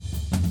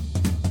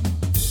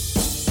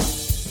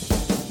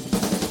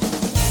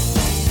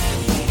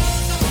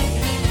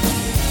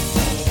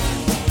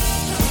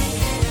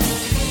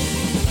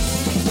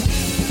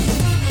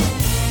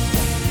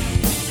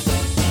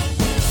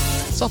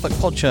Suffolk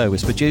Pod Show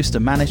is produced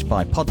and managed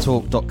by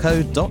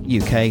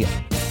podtalk.co.uk.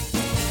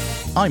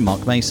 I'm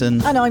Mark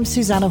Mason. And I'm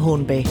Susanna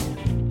Hornby.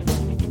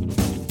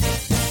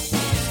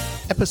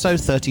 Episode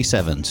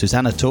 37,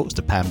 Susanna talks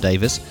to Pam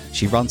Davis.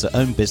 She runs her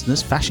own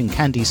business, Fashion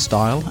Candy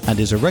Style, and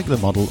is a regular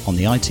model on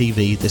the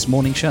ITV This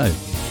Morning show.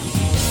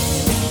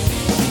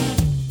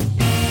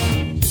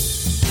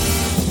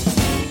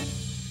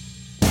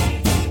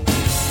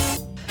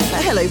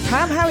 Hello,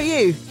 Pam. How are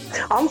you?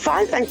 I'm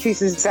fine, thank you,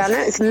 Susanna.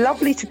 It's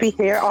lovely to be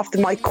here after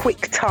my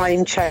quick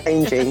time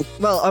changing.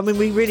 Well, I mean,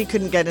 we really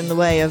couldn't get in the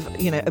way of,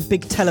 a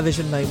big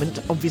television moment,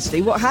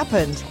 obviously. What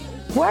happened?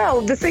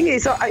 Well, the thing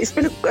is, it's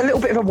been a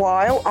little bit of a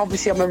while.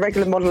 Obviously, I'm a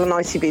regular model on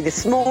ITV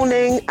This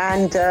Morning,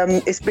 and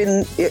it's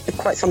been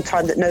quite some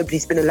time that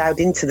nobody's been allowed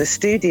into the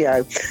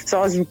studio. So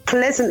I was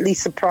pleasantly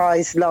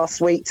surprised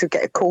last week to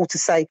get a call to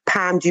say,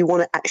 Pam, do you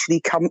want to actually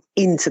come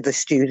into the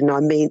studio? And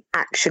I mean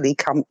actually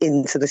come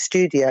into the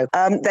studio.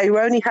 They were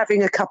only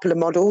having a couple of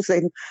models.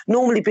 They've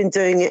normally been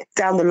doing it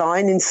down the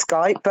line in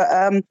Skype, but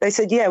they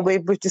said, yeah,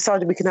 we've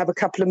decided we can have a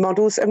couple of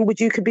models, and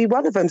you could be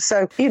one of them.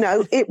 So,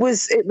 it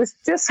was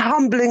just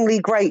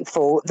humblingly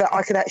grateful that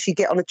I could actually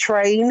get on a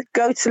train,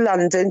 go to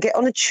London, get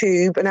on a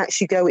tube and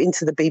actually go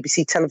into the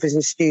BBC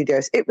television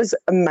studios. It was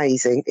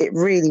amazing. It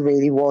really,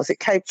 really was. It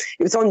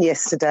was on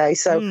yesterday,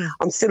 so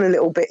I'm still a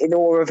little bit in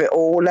awe of it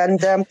all. And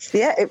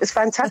it was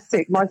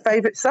fantastic. My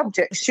favourite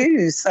subject,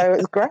 shoes. So it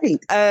was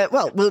great.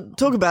 Well, we'll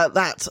talk about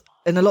that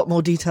in a lot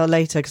more detail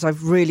later, because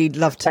I've really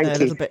loved to know a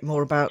little bit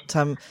more about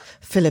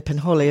Philip and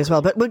Holly as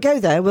well. But we'll go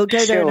there. We'll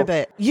go there in a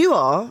bit. You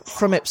are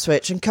from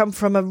Ipswich and come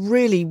from a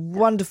really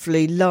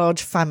wonderfully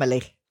large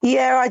family.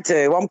 Yeah, I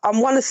do.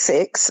 I'm one of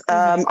six.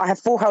 I have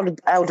four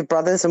elder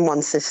brothers and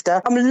one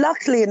sister. I'm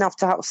lucky enough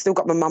to have still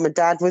got my mum and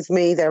dad with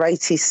me. They're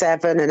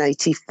 87 and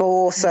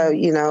 84. So,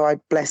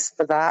 I'm blessed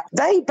for that.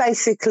 They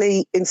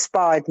basically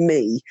inspired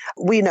me.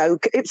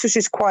 Ipswich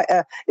is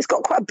it's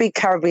got quite a big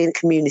Caribbean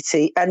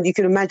community. And you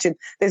can imagine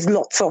there's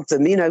lots of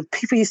them.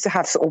 People used to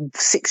have sort of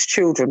 6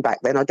 children back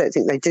then. I don't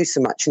think they do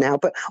so much now,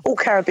 but all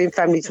Caribbean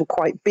families were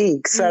quite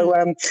big. So,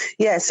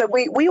 so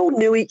we all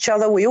knew each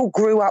other. We all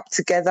grew up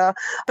together.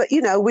 But,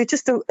 we're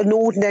just an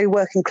ordinary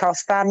working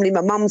class family.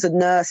 My mum's a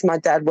nurse. My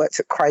dad works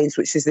at Cranes,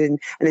 which is in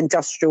an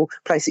industrial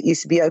place that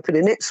used to be open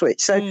in Ipswich.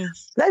 So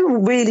they were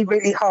really,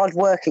 really hard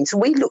working. So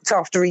we looked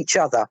after each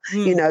other.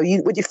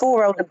 With your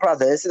 4 elder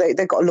brothers,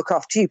 they've got to look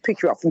after you,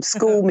 pick you up from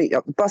school, meet you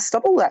up at the bus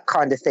stop, all that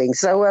kind of thing.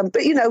 So,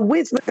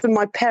 with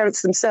my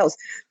parents themselves,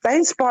 they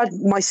inspired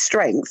my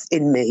strength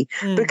in me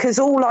because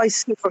all I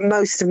saw for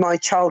most of my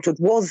childhood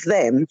was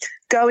them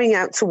going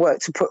out to work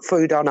to put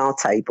food on our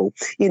table.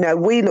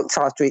 We looked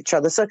after each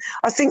other. So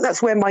I think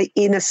that's where my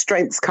inner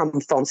strengths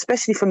come from,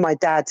 especially from my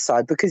dad's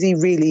side, because he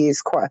really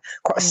is quite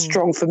a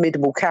strong,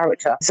 formidable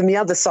character. So the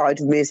other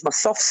side of me is my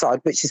soft side,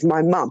 which is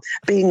my mum,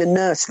 being a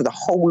nurse for the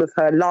whole of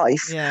her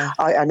life. Yeah.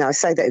 I know I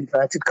say that in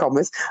inverted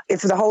commas.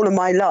 For the whole of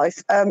my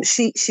life,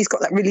 she's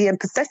got that really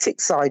empathetic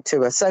side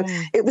to her. So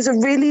it was a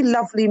really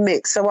lovely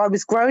mix. So I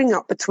was growing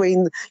up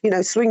between,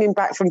 swinging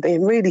back from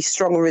being really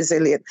strong and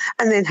resilient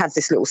and then have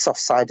this little soft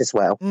side as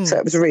well. So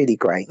it was really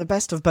great. The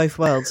best of both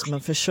worlds,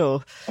 for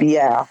sure.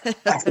 Yeah,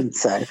 I think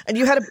so. And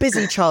you had a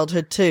busy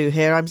childhood too.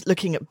 Here I'm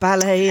looking at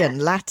ballet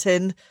and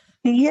Latin.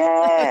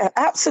 Yeah,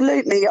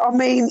 absolutely. I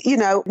mean,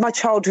 my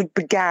childhood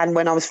began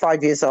when I was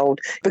 5 years old.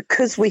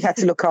 Because we had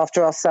to look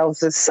after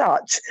ourselves as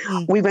such,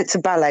 we went to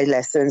ballet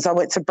lessons. I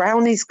went to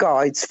Brownie's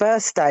Guides,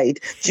 First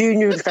Aid,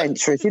 Junior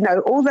Adventurers,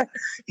 all the,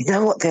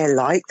 what they're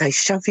like. They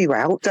shove you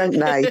out, don't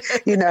they?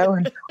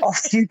 And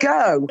off you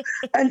go.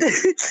 And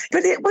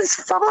but it was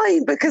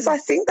fine because I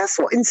think that's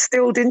what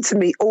instilled into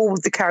me all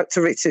of the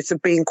characteristics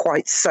of being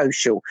quite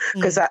social,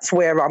 because that's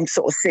where I'm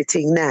sort of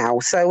sitting now.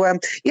 So,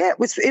 it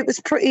was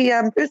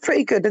pretty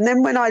good. And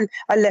then when I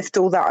left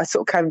all that, I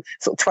sort of came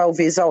 12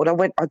 years old.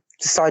 I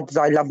decided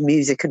I love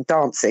music and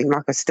dancing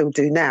like I still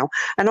do now.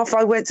 And off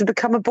I went to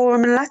become a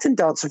ballroom and Latin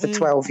dancer for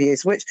 12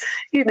 years, which,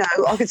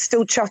 I could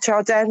still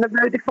cha-cha down the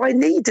road if I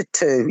needed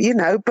to,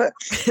 but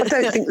I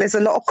don't think there's a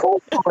lot of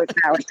call for it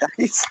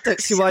nowadays.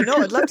 Don't see why not.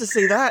 I'd love to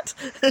see that.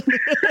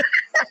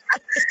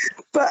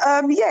 But,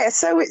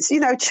 so it's,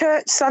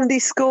 church, Sunday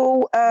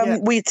school.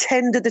 We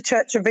attended the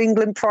Church of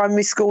England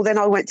primary school. Then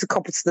I went to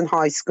Coppleston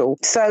High School.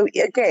 So,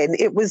 again,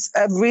 it was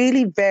a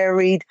really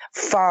varied,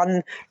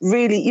 fun,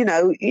 really,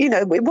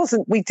 it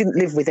wasn't, we didn't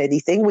live with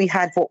anything. We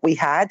had what we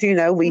had,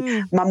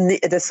 mum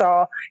knitted us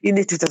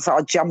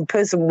our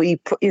jumpers and we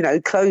put,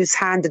 clothes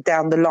handed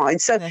down the line.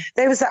 So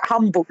there was that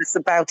humbleness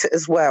about it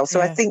as well.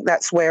 So I think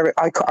that's where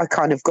I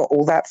kind of got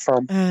all that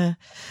from. And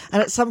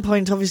at some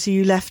point, obviously,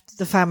 you left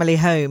the family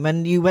home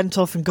and you went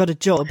off and got a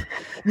job,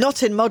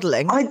 not in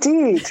modelling. I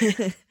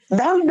did.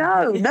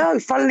 No.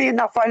 Funnily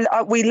enough,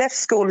 we left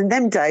school in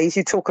them days.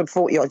 You're talking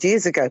 40 odd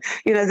years ago.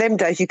 You know, them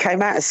days you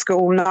came out of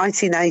school,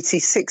 1980,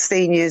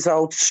 16 years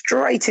old,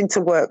 straight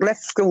into work.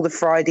 Left school the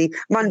Friday,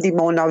 Monday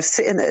morning. I was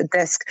sitting at a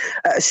desk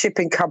at a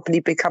shipping company,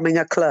 becoming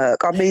a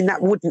clerk. I mean,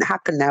 that wouldn't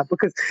happen now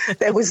because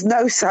there was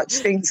no such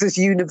things as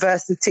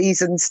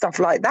universities and stuff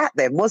like that.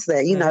 Then was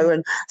there? You know,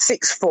 and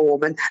sixth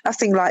form and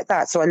nothing like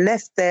that. So I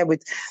left there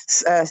with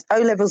O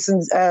levels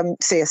and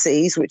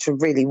CSEs, which are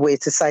really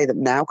weird to say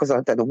them now because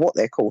I don't know what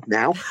they're called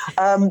now.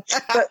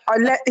 But I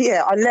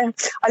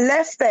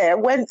left there,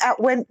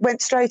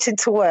 went straight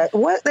into work.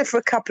 Worked there for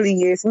a couple of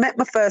years, met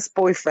my first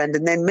boyfriend,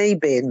 and then me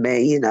being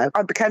me, you know,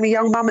 I became a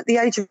young mum at the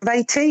age of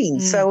 18.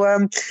 So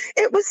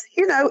it was,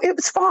 you know, it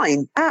was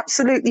fine,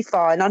 absolutely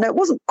fine. I know it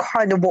wasn't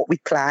kind of what we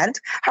planned.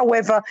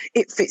 However,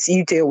 it fits.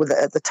 You deal with it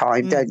at the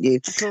time, don't you?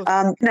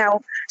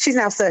 Now she's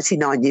now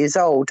 39 years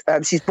old.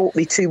 She's brought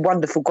me 2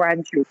 wonderful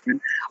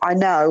grandchildren. I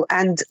know,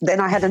 and then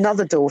I had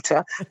another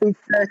daughter who's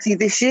 30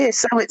 this year.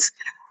 So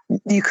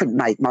you couldn't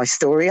make my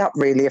story up,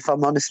 really, if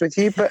I'm honest with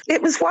you. But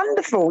it was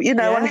wonderful, you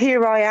know, and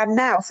here I am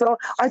now. So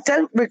I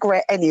don't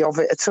regret any of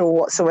it at all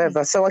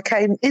whatsoever. So I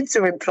came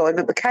into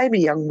employment, became a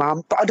young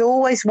mum, but I'd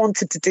always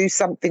wanted to do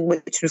something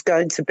which was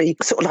going to be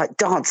sort of like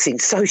dancing,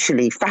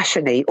 socially,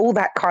 fashiony, all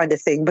that kind of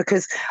thing,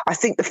 because I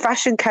think the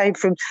fashion came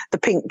from the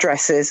pink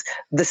dresses,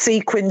 the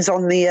sequins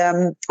on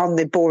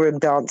the ballroom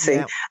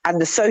dancing,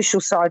 and the social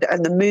side,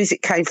 and the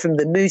music came from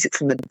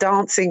the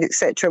dancing,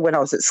 etc. When I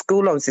was at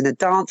school, I was in a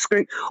dance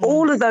group,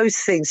 all of those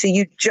things. So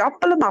you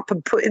jumble them up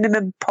and put them in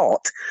a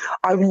pot.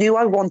 I knew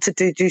I wanted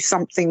to do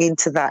something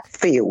into that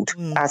field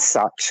as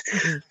such.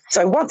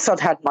 So once I'd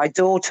had my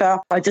daughter,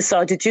 I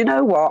decided, you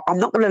know what, I'm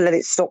not going to let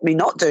it stop me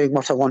not doing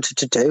what I wanted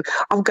to do.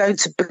 I'm going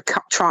to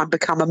try and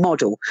become a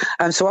model.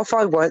 And so off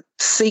I went,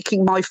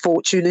 seeking my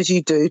fortune as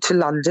you do to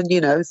London,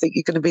 you know, think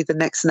you're going to be the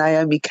next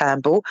Naomi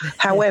Campbell.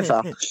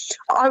 However,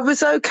 I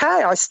was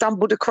okay. I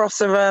stumbled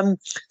across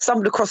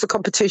a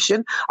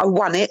competition. I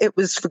won it. It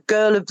was for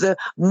Girl of the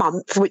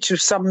Month, which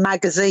was some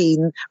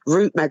magazine,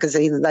 Root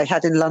magazine that they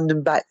had in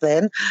London back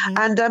then.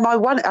 And I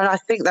won it. And I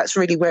think that's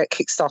really where it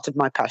kickstarted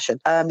my passion.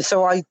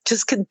 So I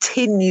just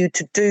continued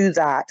to do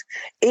that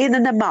in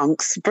and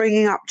amongst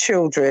bringing up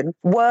children,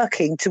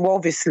 working to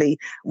obviously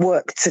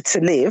work to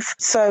live.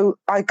 So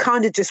I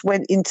kind of just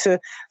went into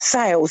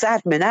sales,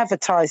 admin,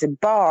 advertising,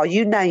 bar,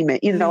 you name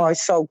it. You know, I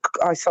sold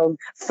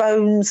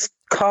phones,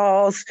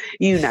 cars,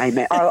 you name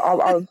it.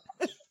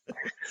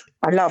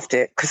 I loved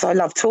it because I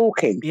love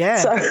talking. Yeah.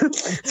 So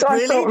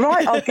really? I thought,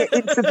 right, I'll get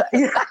into that.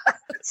 Yeah.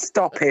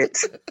 Stop it.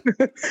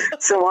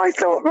 So I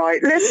thought,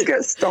 right,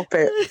 stop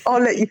it.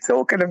 I'll let you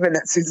talk in a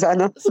minute,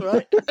 Susanna. That's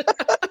right.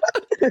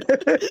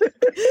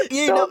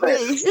 You, not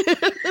me.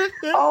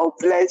 Oh,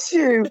 bless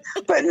you.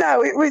 But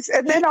no, it was,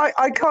 and then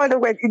I kind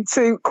of went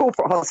into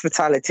corporate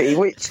hospitality,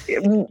 which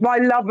my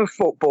love of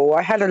football,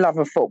 I had a love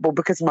of football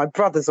because my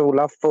brothers all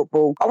love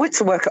football. I went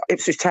to work at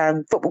Ipswich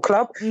Town Football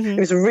Club. It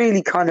was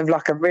really kind of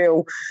like a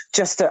real,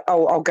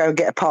 I'll go and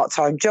get a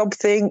part-time job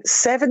thing.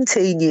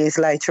 17 years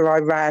later, I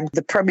ran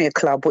the Premier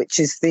Club, which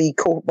is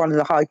one of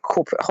the high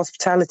corporate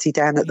hospitality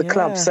down at the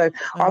club. So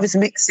I was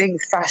mixing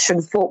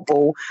fashion,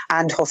 football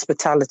and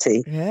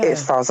hospitality.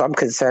 As far as I'm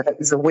concerned, it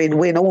was a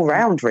win-win all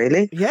round,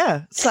 really.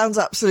 Yeah, sounds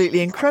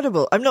absolutely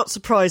incredible. I'm not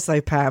surprised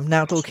though, Pam,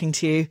 now talking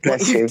to you.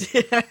 Bless you.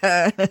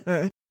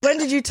 When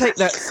did you take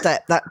that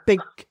step, that big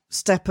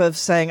step of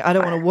saying, I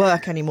don't want to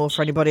work anymore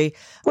for anybody?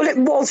 Well, it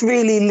was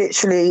really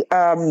literally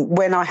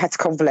when I had to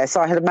convalesce.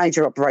 I had a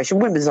major operation,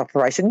 women's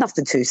operation,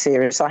 nothing too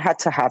serious. I had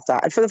to have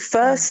that. And for the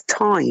first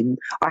time,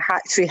 I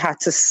actually had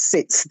to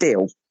sit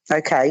still.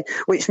 Okay,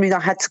 which means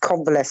I had to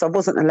convalesce. I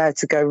wasn't allowed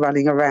to go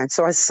running around.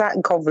 So I sat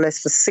and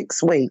convalesced for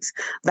 6 weeks.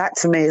 That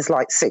to me is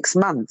like 6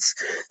 months.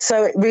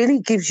 So it really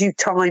gives you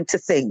time to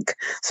think.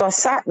 So I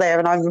sat there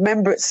and I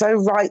remember it so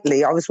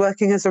rightly. I was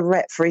working as a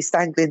rep for East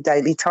Anglian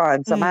Daily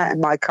Times. I'm out in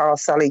my car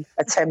selling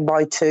a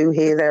 10x2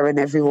 here, there and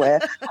everywhere,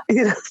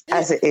 you know,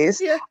 as it is.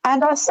 Yeah.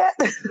 And I sat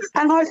there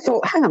and I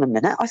thought, hang on a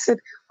minute. I said,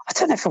 I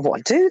don't know if I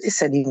want to do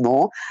this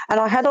anymore. And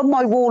I had on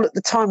my wall at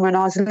the time when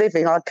I was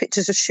living, I had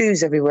pictures of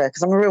shoes everywhere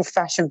because I'm a real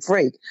fashion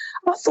freak.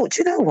 And I thought,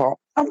 you know what?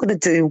 I'm going to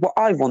do what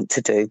I want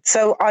to do.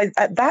 So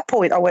at that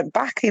point, I went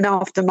back in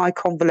after my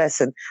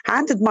convalescence,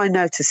 handed my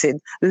notice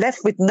in, left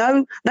with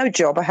no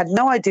job. I had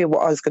no idea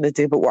what I was going to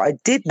do, but what I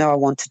did know I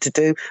wanted to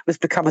do was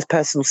become a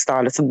personal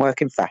stylist and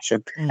work in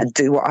fashion and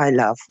do what I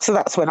love. So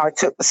that's when I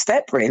took the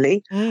step,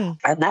 really. And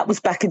that was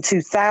back in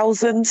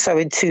 2000. So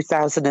in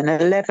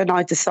 2011,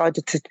 I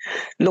decided to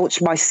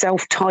launch my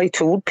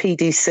self-titled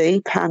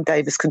PDC, PAM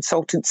Davis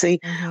Consultancy,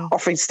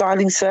 offering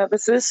styling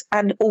services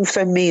and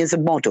also me as a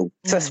model.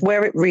 So that's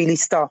where it really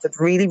started. started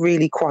really,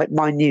 really quite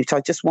minute.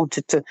 I just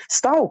wanted to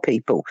style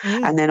people.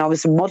 And then I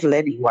was a model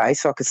anyway,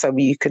 so I could say, well,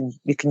 you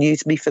can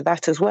use me for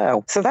that as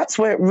well. So that's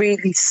where it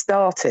really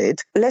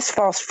started. Let's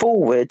fast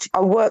forward.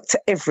 I worked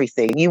at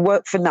everything. You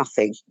work for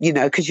nothing,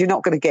 because you're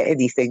not going to get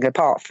anything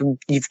apart from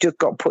you've just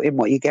got to put in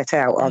what you get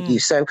out, aren't you?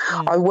 So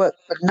I worked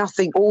for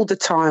nothing all the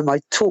time. I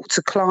talked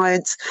to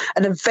clients,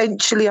 and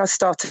eventually I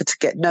started to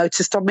get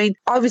noticed. I mean,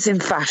 I was in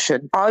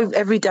fashion.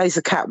 Every day's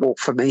a catwalk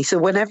for me. So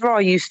whenever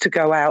I used to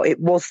go out, it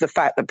was the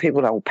fact that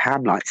people,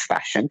 Pam likes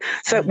fashion.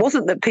 So it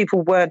wasn't that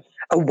people weren't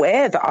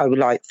aware that I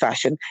liked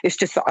fashion. It's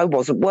just that I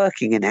wasn't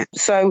working in it.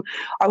 So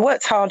I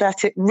worked hard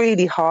at it,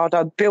 really hard.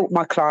 I built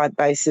my client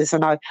bases,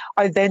 and I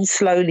then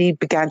slowly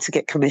began to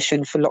get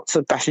commission for lots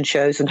of fashion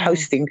shows and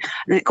hosting.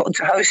 And it got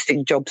into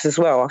hosting jobs as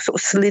well. I sort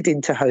of slid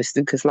into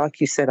hosting because, like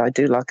you said, I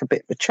do like a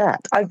bit of a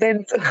chat. I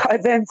then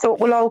thought,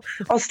 well,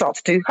 I'll start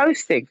to do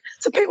hosting.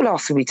 So people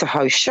asking me to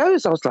host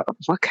shows. I was like,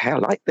 okay, I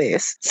like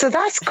this. So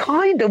that's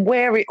kind of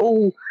where it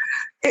all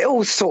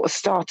sort of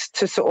started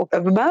to sort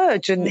of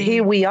emerge. And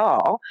here we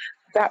are,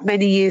 that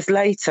many years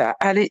later,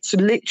 and it's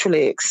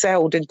literally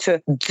excelled into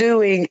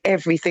doing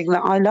everything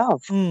that I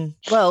love.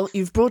 Well,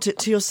 you've brought it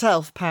to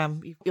yourself,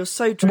 Pam. You're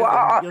so driven.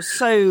 You're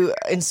so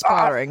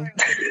inspiring.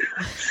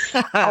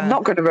 I'm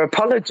not going to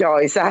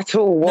apologise at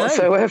all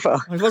whatsoever.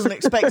 No, I wasn't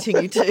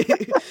expecting you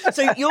to.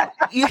 So your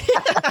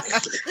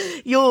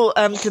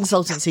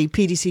consultancy,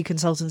 PDC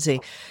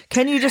Consultancy,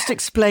 can you just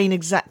explain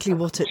exactly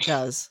what it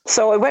does?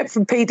 So I went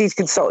from PDC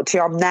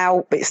Consultancy.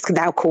 It's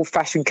now called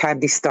Fashion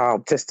Candy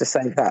Style, just to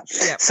say that.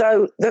 Yep.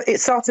 So it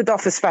started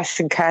off as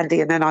Fashion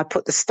Candy, and then I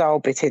put the style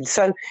bit in.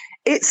 So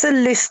it's a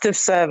list of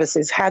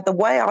services. The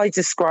way I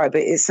describe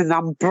it, it's an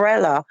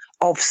umbrella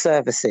of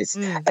services,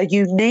 a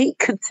unique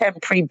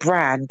contemporary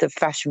brand of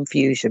fashion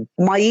fusion.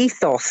 My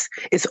ethos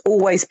has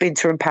always been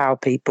to empower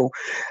people.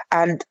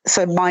 And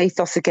so my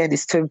ethos, again,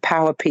 is to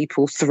empower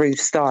people through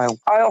style.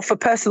 I offer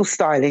personal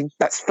styling.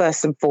 That's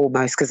first and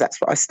foremost, because that's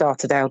what I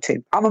started out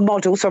in. I'm a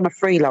model, so I'm a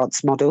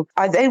freelance model.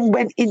 I then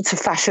went into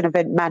fashion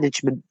event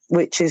management,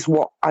 which is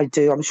what I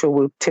do. I'm sure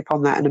we'll tip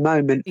on that in a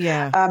moment.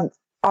 Yeah.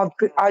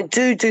 I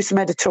do some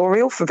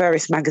editorial for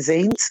various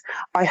magazines.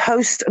 I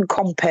host and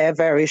compare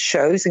various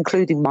shows,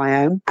 including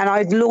my own. And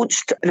I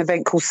launched an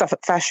event called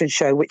Suffolk Fashion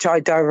Show, which I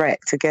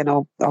direct. Again,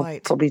 I'll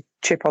probably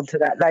chip onto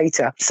that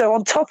later. So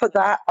on top of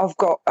that, I've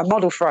got a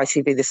model for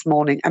ITV this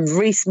morning. And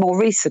more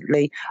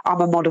recently,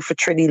 I'm a model for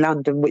Trinny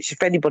London, which,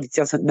 if anybody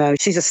doesn't know,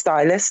 she's a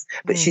stylist,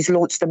 but she's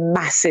launched a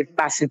massive,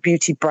 massive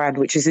beauty brand,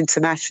 which is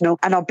international.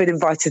 And I've been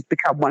invited to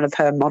become one of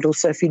her models.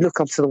 So if you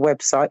look onto the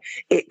website,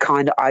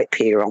 I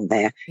appear on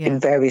there in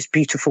various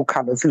beautiful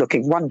colours,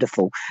 looking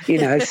wonderful,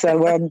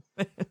 So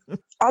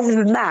other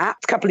than that,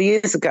 a couple of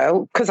years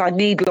ago, because I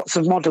need lots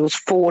of models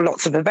for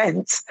lots of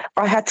events,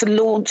 I had to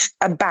launch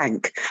a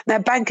bank. Now, a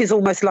bank is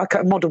almost like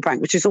a model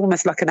bank, which is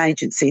almost like an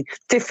agency.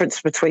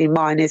 Difference between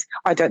mine is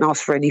I don't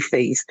ask for any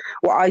fees.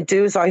 What I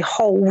do is I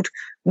hold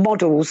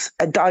models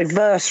a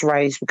diverse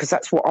range, because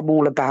that's what I'm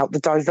all about, the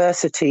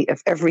diversity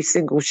of every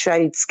single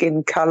shade,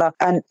 skin colour,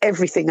 and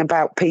everything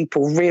about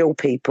people, real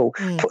people,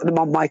 putting them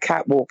on my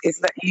catwalk, is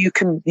that you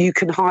can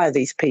hire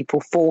these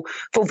people for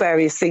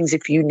various things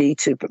if you need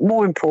to. But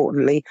more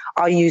importantly,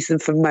 I use them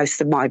for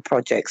most of my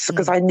projects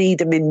because I need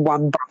them in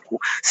one bundle.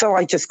 So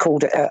I just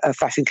called it a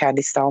Fashion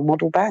Candy Style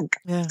Model Bank.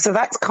 Yeah. So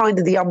that's kind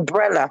of the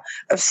umbrella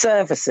of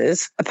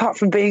services, apart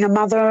from being a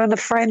mother and a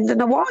friend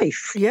and a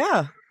wife.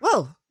 Yeah.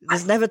 Well,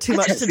 there's never too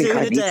much to do in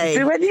a day. To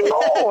do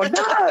anymore.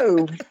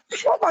 No.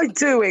 What am I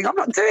doing? I'm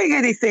not doing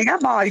anything,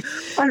 am I?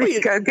 I need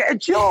to go and get a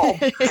job.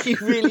 You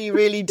really,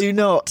 really do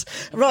not.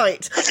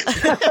 Right.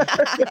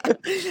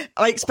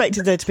 I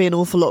expected there to be an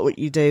awful lot what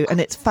you do, and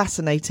it's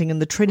fascinating.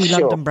 And the Trinny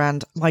London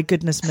brand, my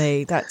goodness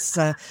me, that's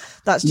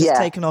just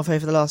taken off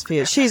over the last few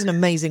years. She's an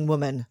amazing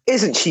woman.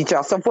 Isn't she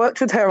just? I've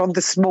worked with her on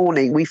This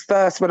Morning.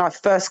 When I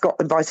first got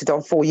invited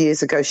on 4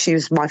 years ago, she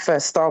was my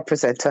first style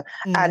presenter,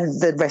 and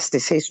the rest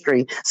is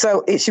history.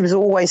 So she was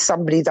always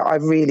somebody that I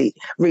really,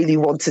 really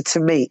wanted to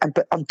meet.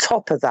 But on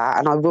top of that,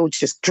 and I will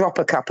just drop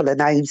a couple of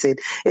names in,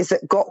 is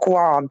that Gok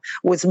Wan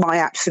was my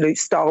absolute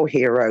style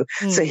hero.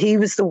 So he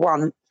was the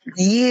one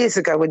years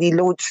ago when he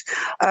launched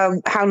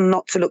How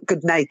Not to Look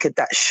Good Naked,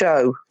 that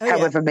show,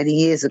 however many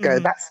years ago.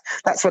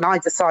 That's when I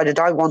decided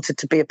I wanted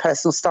to be a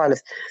personal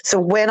stylist.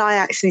 So when I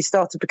actually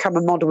started to become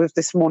a model with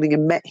This Morning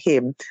and met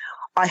him,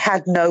 I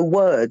had no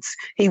words.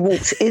 He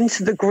walked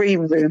into the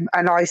green room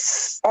and I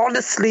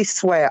honestly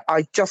swear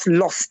I just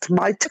lost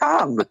my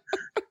tongue.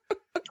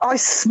 I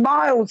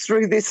smiled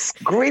through this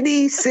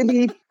grinny,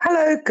 silly,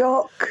 hello,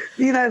 Gok,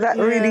 that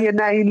really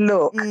inane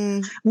look.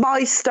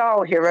 My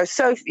style hero.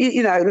 So,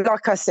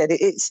 like I said,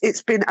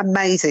 it's been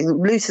amazing.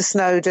 Lucy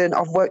Snowden,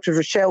 I've worked with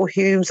Rochelle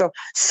Humes,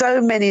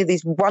 so many of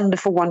these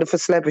wonderful, wonderful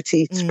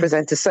celebrity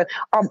presenters. So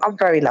I'm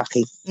very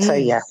lucky. So,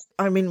 yeah.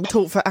 I mean, we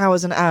talk for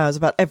hours and hours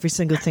about every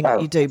single thing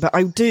that you do, but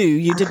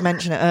you did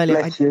mention it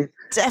earlier. I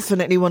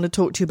definitely want to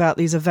talk to you about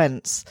these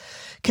events.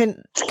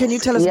 Can you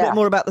tell us a bit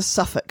more about the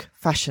Suffolk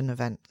fashion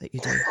event that you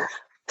do?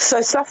 So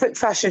Suffolk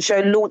Fashion Show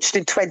launched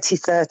in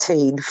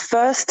 2013,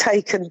 first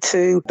taken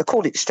to the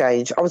Corn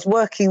Exchange. I was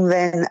working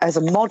then as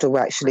a model,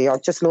 actually. I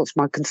just launched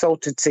my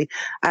consultancy,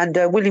 and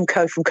William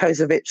Coe from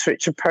Coes of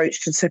Ipswich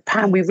approached and said,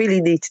 Pam, we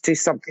really need to do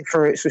something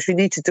for Ipswich. We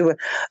need to do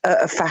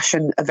a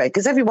fashion event,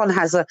 because everyone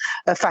has a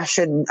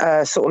fashion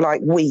sort of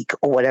like week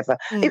or whatever.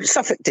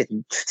 Suffolk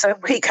didn't. So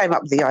he came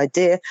up with the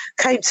idea,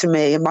 came to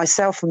me, and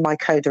myself and my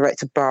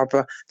co-director,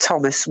 Barbara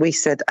Thomas, we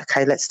said,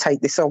 okay, let's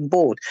take this on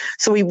board.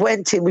 So we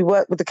went in, we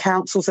worked with the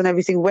councils and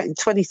everything. We went in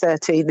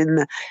 2013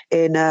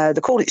 in the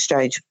Corn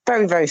Exchange.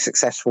 Very, very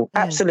successful.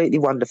 Absolutely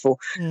wonderful.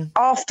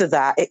 After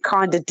that, it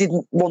kind of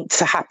didn't want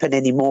to happen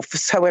anymore for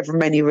however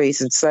many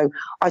reasons. So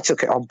I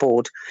took it on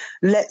board.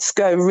 Let's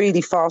go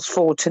really fast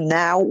forward to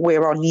now.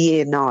 We're on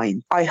year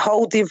 9. I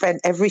hold the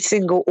event every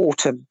single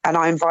autumn, and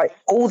I invite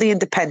all the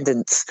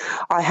independents.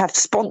 I have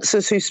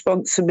sponsors who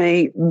sponsor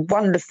me,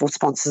 wonderful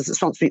sponsors that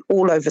sponsor me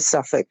all over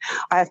Suffolk.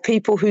 I have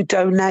people who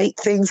donate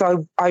things.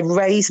 I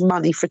raise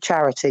money for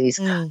charities.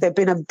 There have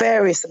been a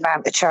various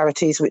amount of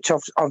charities which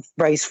I've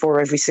raised for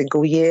every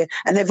single year,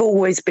 and they've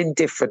always been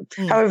different.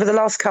 However, the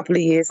last couple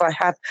of years I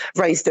have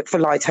raised it for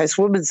Lighthouse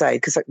Women's Aid,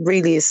 because it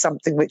really is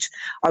something which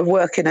I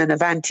work in an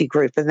Avanti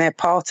group, and they're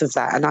part of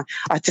that, and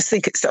I just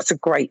think it's such a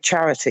great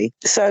charity.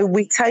 So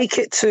we take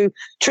it to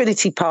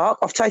Trinity Park.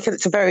 I've taken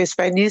it to various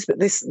venues, but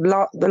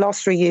the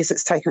last 3 years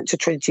it's taken it to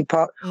Trinity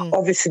Park.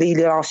 Obviously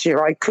last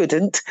year I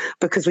couldn't,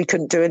 because we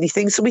couldn't do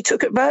anything, so we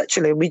took it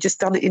virtually and we just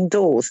done it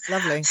indoors.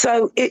 Lovely.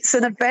 So it's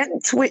an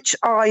event which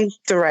I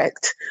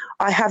direct.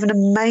 I have an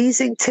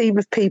amazing team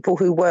of people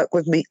who work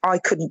with me. I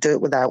couldn't do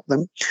it without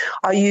them.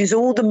 I use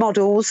all the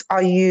models.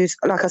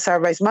 Like I say, I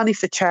raise money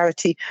for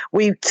charity.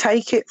 We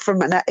take it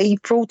from an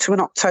April to an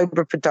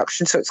October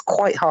production, so it's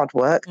quite hard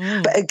work.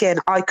 But again,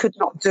 I could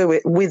not do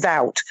it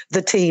without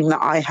the team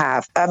that I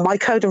have. My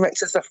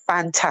co-directors are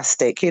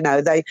fantastic. You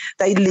know, they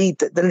lead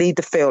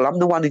the feel. I'm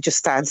the one who just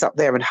stands up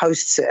there and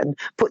hosts it and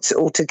puts it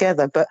all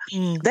together. But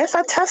they're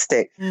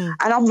fantastic, and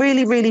I'm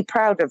really, really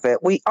proud of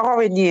it. We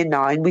are in year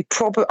 9.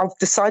 I've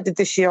decided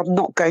this year I'm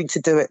not going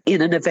to do it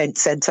in an event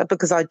centre,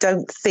 because I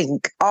don't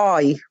think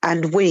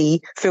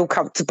we feel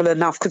comfortable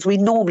enough, because we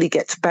normally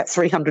get to about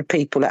 300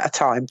 people at a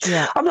time.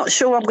 I'm not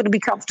sure I'm going to be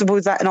comfortable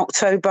with that in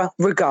October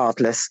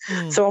regardless.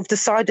 So I've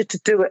decided to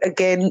do it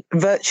again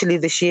virtually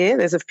this year.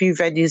 There's a few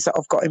venues that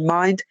I've got in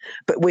mind,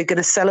 but we're going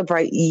to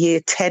celebrate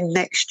year 10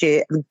 next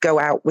year and go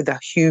out with a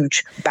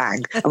huge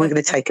bang, and we're going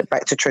to take it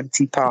back to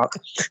Trinity Park.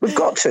 We've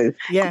got to.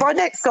 By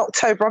next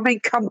October, I mean,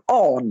 come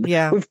on.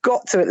 We've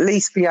got to at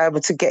least be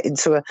able to get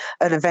into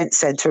an event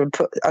centre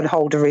and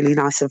hold a really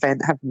nice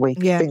event, haven't we?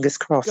 Fingers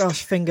crossed.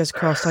 Gosh, fingers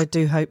crossed. I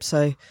do hope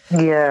so.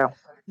 Yeah.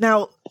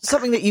 Now,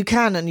 something that you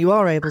can and you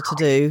are able to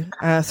do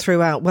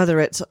throughout,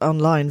 whether it's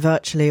online,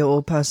 virtually,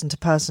 or person to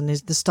person,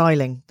 is the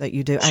styling that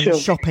you do and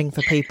shopping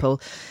for people.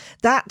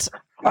 That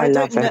I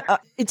don't know.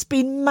 It's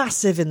been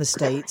massive in the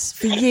States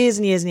for years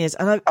and years and years.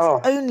 And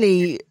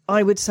only,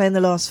 I would say, in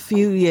the last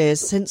few years,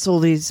 since all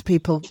these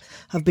people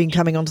have been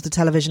coming onto the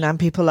television, and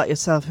people like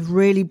yourself have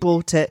really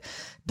brought it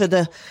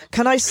to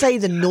can I say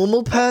the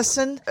normal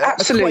person?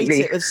 Absolutely.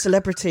 Equate it with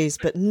celebrities,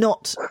 but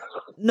not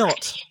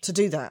to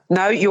do that.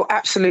 No, you're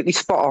absolutely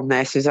spot on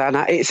there,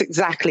 Susanna. It's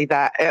exactly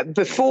that.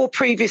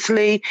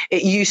 Previously,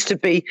 it used to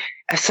be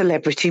a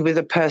celebrity with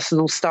a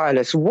personal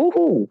stylist.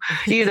 Woohoo!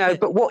 You know,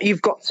 but what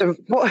you've got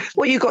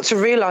to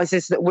realise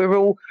is that we've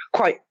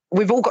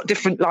all got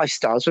different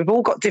lifestyles. We've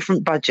all got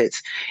different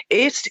budgets.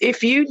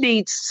 If you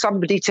need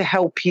somebody to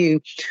help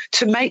you,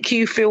 to make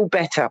you feel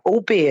better,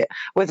 albeit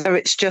whether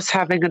it's just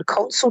having a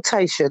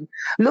consultation,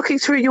 looking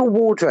through your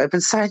wardrobe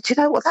and saying, do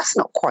you know what, that's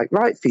not quite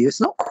right for you. It's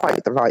not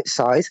quite the right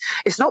size.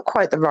 It's not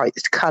quite the right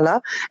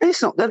colour. And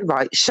it's not the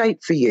right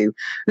shape for you.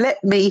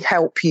 Let me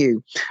help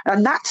you.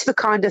 And that's the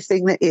kind of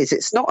thing that is.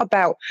 It's not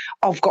about,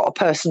 I've got a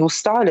personal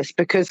stylist,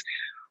 because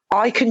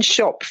I can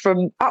shop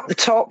from up the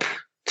top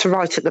to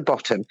right at the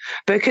bottom,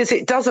 because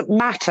it doesn't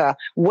matter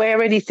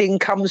where anything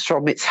comes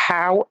from. It's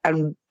how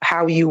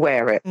you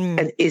wear it,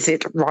 and is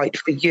it right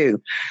for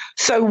you?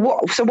 So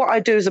what I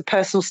do as a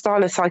personal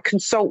stylist, I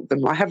consult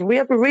them. We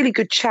have a really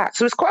good chat.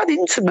 So it's quite an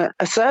intimate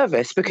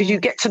service, because you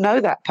get to know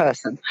that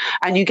person,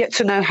 and you get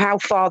to know how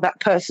far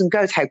that person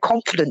goes, how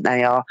confident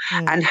they are,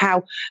 and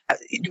how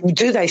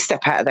do they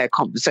step out of their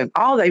comfort zone?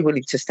 Are they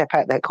willing to step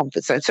out of their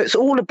comfort zone? So it's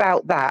all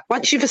about that.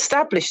 Once you've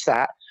established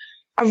that,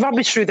 I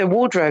rummage through their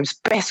wardrobes.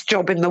 Best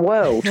job in the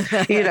world,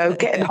 you know,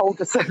 getting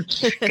hold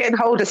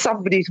of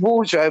somebody's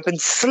wardrobe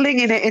and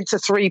slinging it into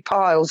 3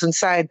 piles and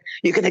saying,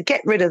 you're going to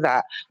get rid of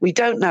that. We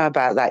don't know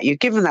about that. You're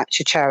giving that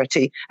to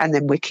charity, and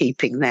then we're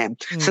keeping them.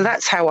 So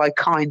that's how I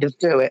kind of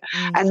do it.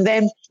 And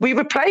then we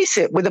replace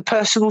it with a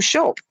personal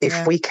shop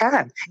if we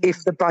can,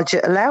 if the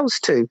budget allows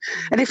to.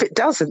 And if it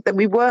doesn't, then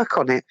we work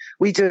on it.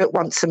 We do it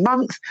once a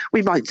month.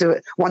 We might do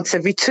it once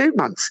every 2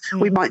 months.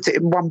 We might do it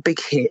in one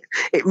big hit.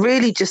 It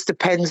really just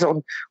depends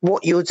on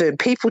what you're doing.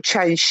 People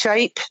change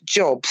shape,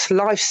 jobs,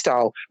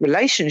 lifestyle,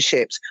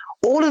 relationships.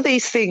 All of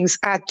these things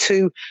add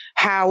to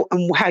how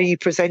you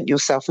present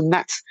yourself. And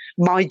that's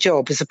my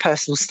job as a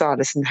personal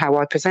stylist and how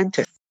I present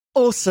it.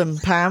 Awesome,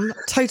 Pam.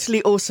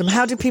 Totally awesome.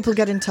 How do people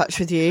get in touch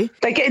with you?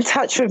 They get in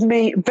touch with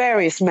me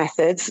various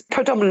methods,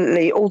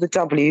 predominantly all the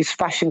W's,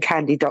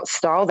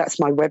 fashioncandy.style. That's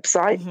my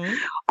website. Mm-hmm.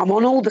 I'm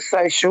on all the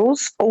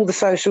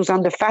socials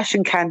under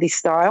Fashion Candy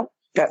Style.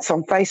 That's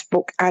on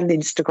Facebook and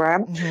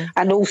Instagram. Mm-hmm.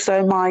 And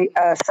also my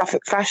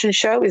Suffolk Fashion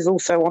Show is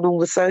also on all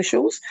the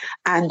socials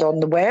and on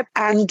the web.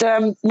 And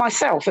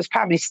myself as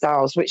Pammy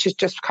Styles, which is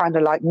just kind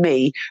of like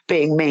me,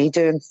 being me,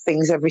 doing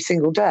things every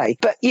single day.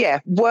 But yeah,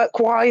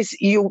 work-wise,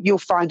 you'll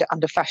find it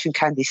under Fashion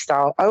Candy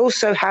Style. I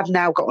also have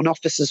now got an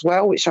office as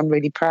well, which I'm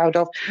really proud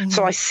of. Mm-hmm.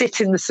 So I sit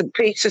in the St.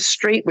 Peter's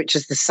Street, which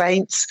is the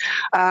Saints,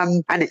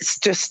 and it's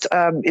just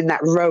in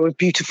that row of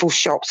beautiful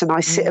shops. And I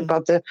sit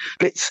above the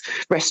Blitz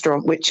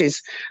restaurant, which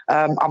is...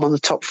 I'm on the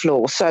top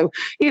floor. So,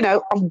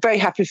 I'm very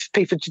happy for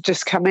people to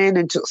just come in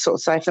and to sort of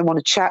say if they want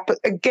to chat. But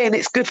again,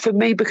 it's good for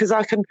me because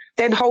I can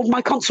then hold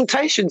my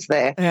consultations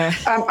there. Yeah.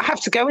 I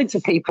have to go into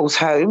people's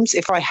homes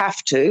if I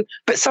have to,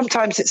 but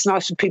sometimes it's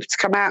nice for people to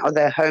come out of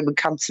their home and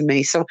come to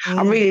me. So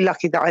I'm really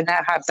lucky that I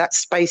now have that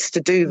space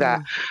to do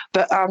that.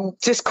 But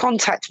just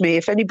contact me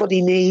if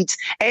anybody needs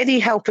any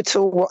help at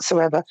all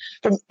whatsoever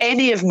from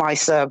any of my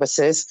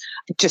services.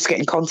 Just get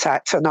in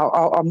contact and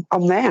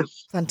I'm there.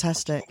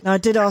 Fantastic. Now, I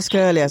did ask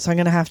earlier, so I'm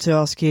going to have to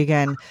ask you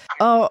again.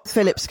 Are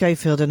Philip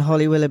Schofield and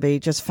Holly Willoughby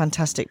just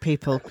fantastic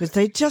people? Because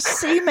they just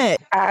seem it.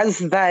 As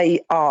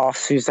they are,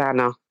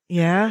 Susanna.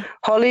 Yeah.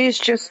 Holly is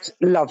just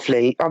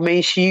lovely. I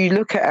mean, you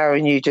look at her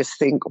and you just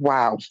think,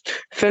 wow,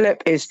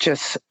 Philip is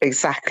just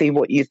exactly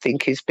what you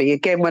think he's be.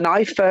 Again, when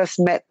I first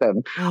met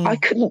them, I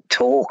couldn't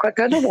talk. I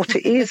don't know what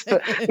it is,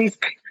 but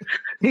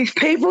these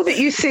people that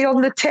you see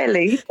on the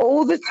telly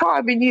all the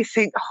time and you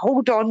think,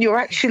 hold on, you're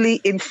actually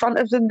in front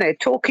of them. They're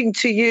talking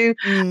to you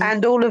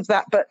and all of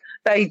that. But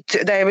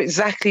they're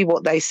exactly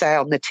what they say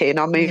on the tin.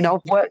 I mean,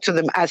 I've worked with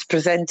them as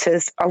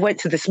presenters. I went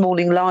to This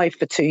Morning Live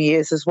for 2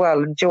 years as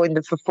well and joined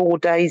them for 4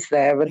 days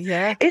there. And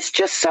it's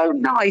just so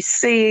nice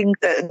seeing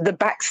the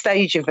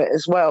backstage of it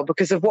as well,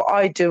 because of what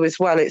I do as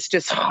well. It's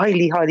just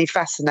highly, highly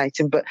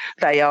fascinating. But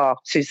they are,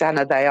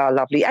 Susanna, they are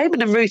lovely.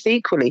 Eamon and Ruth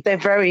equally. They're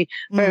very,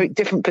 very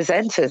different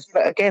presenters.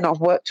 But again, I've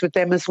worked with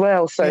them as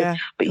well. So,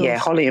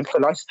 Holly and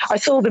Phil, I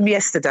saw them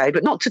yesterday,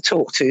 but not to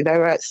talk to. They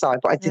were outside,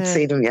 but I did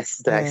see them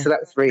yesterday. So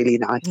that was really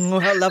nice. Oh,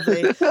 how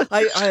lovely.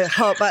 I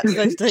hark back to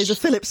those days of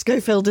Philip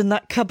Schofield in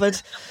that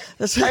cupboard.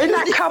 That's really in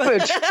that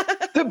cupboard.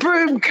 The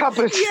broom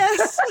cupboard.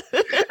 Yes.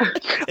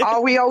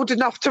 Are we old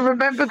enough to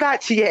remember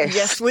that? Yes.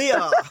 Yes, we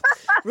are.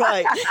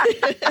 Right.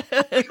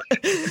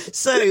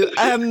 So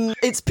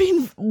it's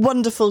been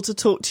wonderful to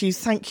talk to you.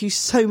 Thank you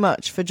so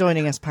much for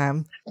joining us,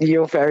 Pam.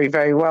 You're very,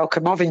 very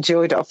welcome. I've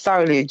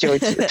thoroughly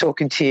enjoyed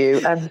talking to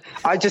you. And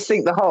I just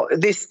think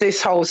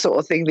this whole sort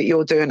of thing that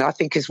you're doing, I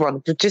think is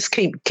wonderful. Just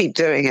keep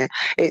doing it.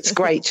 It's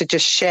great to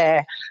just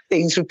share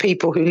things with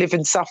people who live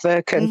in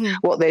Suffolk and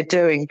what they're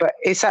doing. But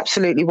it's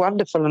absolutely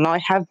wonderful. And I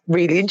have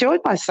really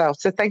enjoyed myself.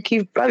 So thank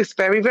you both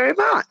very, very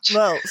much.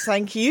 Well,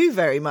 thank you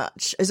very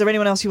much. Is there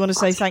anyone else you want to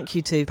say thank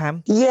you to,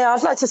 Pam? Yeah,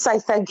 I'd like to say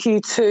thank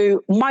you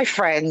to my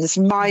friends,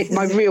 my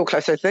real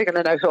close friends. They're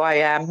going to know who I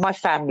am, my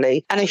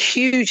family, and a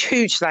huge,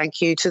 huge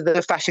thank you to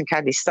the Fashion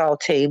Candy Style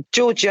team.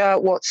 Georgia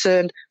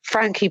Watson,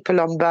 Frankie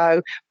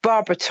Palumbo,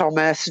 Barbara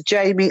Thomas,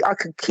 Jamie. I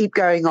could keep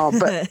going on,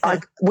 but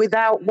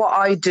without what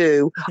I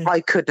do,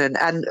 I couldn't.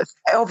 And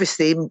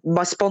obviously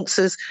my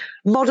sponsors,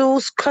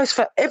 models, close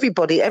for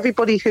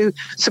everybody who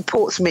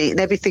supports me and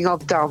everything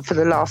I've done for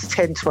the last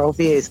 10, 12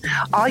 years.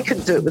 I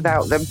couldn't do it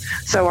without them.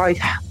 So I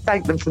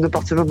thank them from the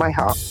bottom of my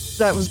heart.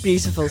 That was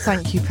beautiful.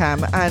 Thank you,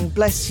 Pam. And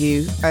bless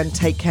you and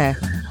take care.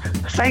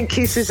 Thank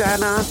you,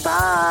 Susanna.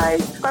 Bye.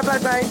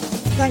 Bye.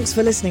 Thanks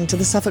for listening to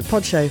the Suffolk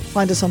Pod Show.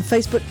 Find us on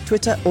Facebook,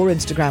 Twitter or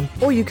Instagram,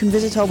 or you can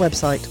visit our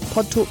website,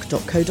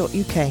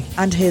 podtalk.co.uk.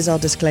 And here's our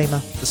disclaimer.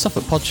 The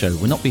Suffolk Pod Show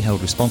will not be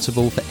held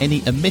responsible for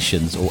any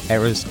omissions or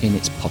errors in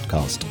its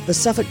podcast. The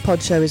Suffolk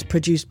Pod Show is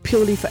produced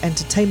purely for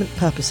entertainment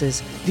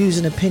purposes. Views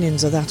and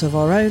opinions are that of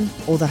our own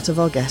or that of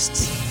our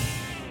guests.